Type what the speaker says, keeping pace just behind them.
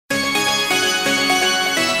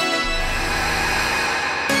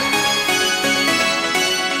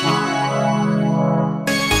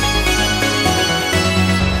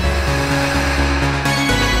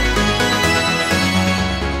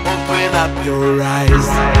your eyes.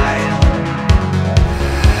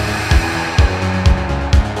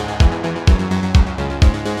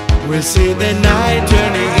 We'll see the night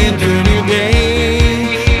turning into a new day.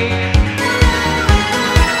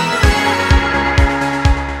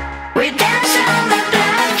 We dance on the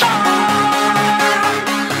platform,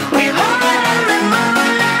 we hold on the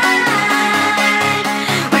moonlight,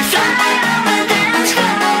 we fly on the dance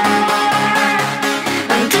floor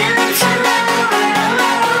until it's all over, all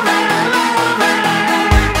over, all over.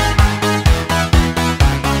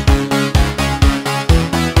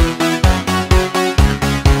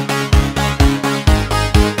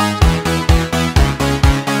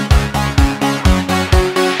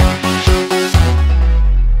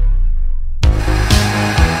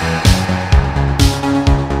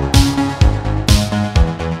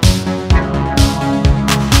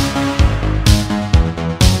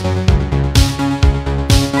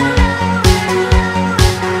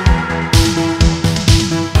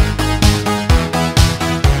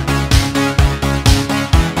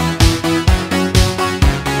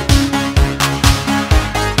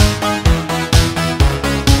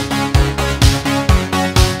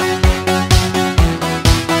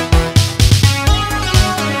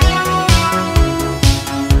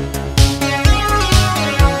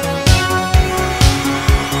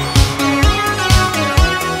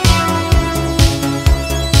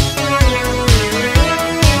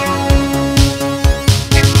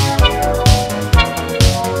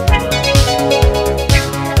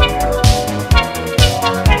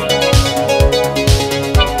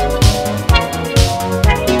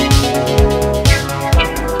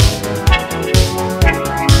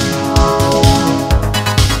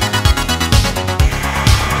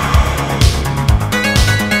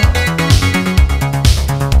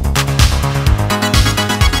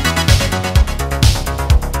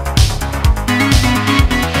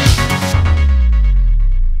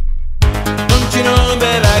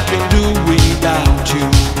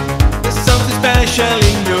 Special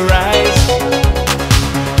in your eyes.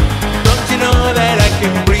 Don't you know that I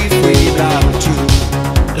can breathe without you?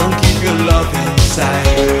 Don't keep your love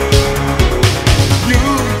inside.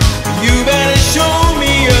 You better show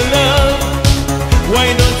me your love. Why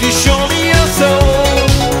don't you show me your soul?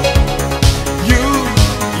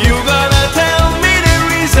 You gotta tell me the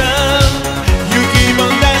reason you keep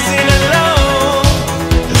on dancing alone.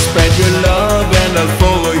 Just spread your love and I'll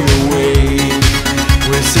follow your way.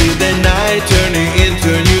 We'll see the night turning into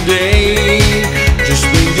a new day. Just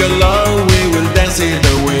bring your love, we will dance it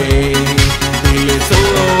away. Till it's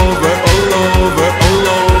all over, all over, all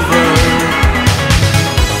over.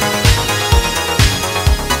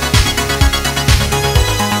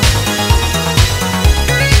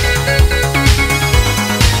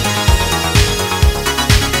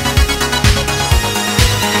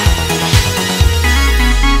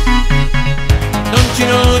 Don't you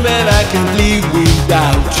know that I can't live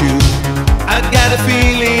without you? I've got a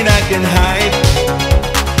feeling I can hide.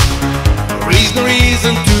 There is no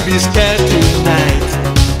reason to be scared tonight.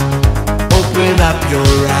 Open up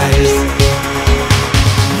your eyes.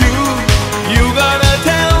 You gotta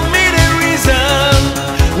tell me the reason.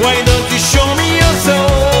 Why don't you show me your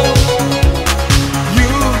soul?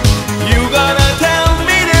 You gotta tell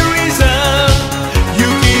me the reason you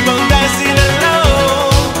keep on dancing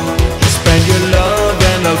alone. Just spread your love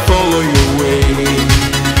and I'll follow your way.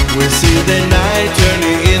 We'll see the night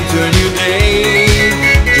turning into a new day.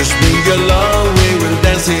 Just bring your love, we will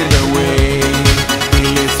dance it away.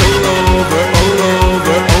 Till it's all over, all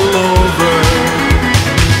over, all over.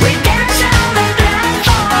 We dance on the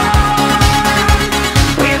platform,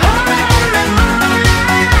 we hold on the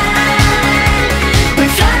moonlight, we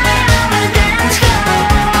fly on the dance floor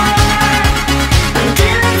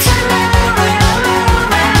until it's all over, all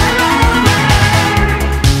over, all over.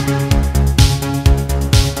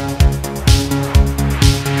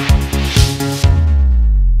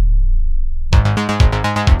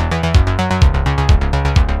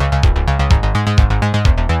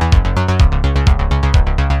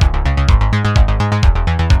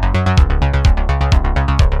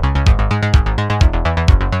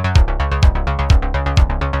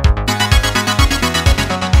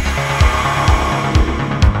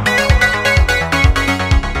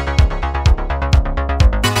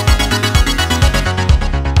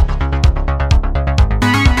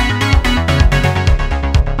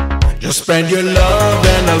 Just spread your love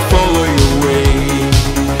and I'll follow your way.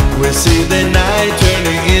 We'll see the night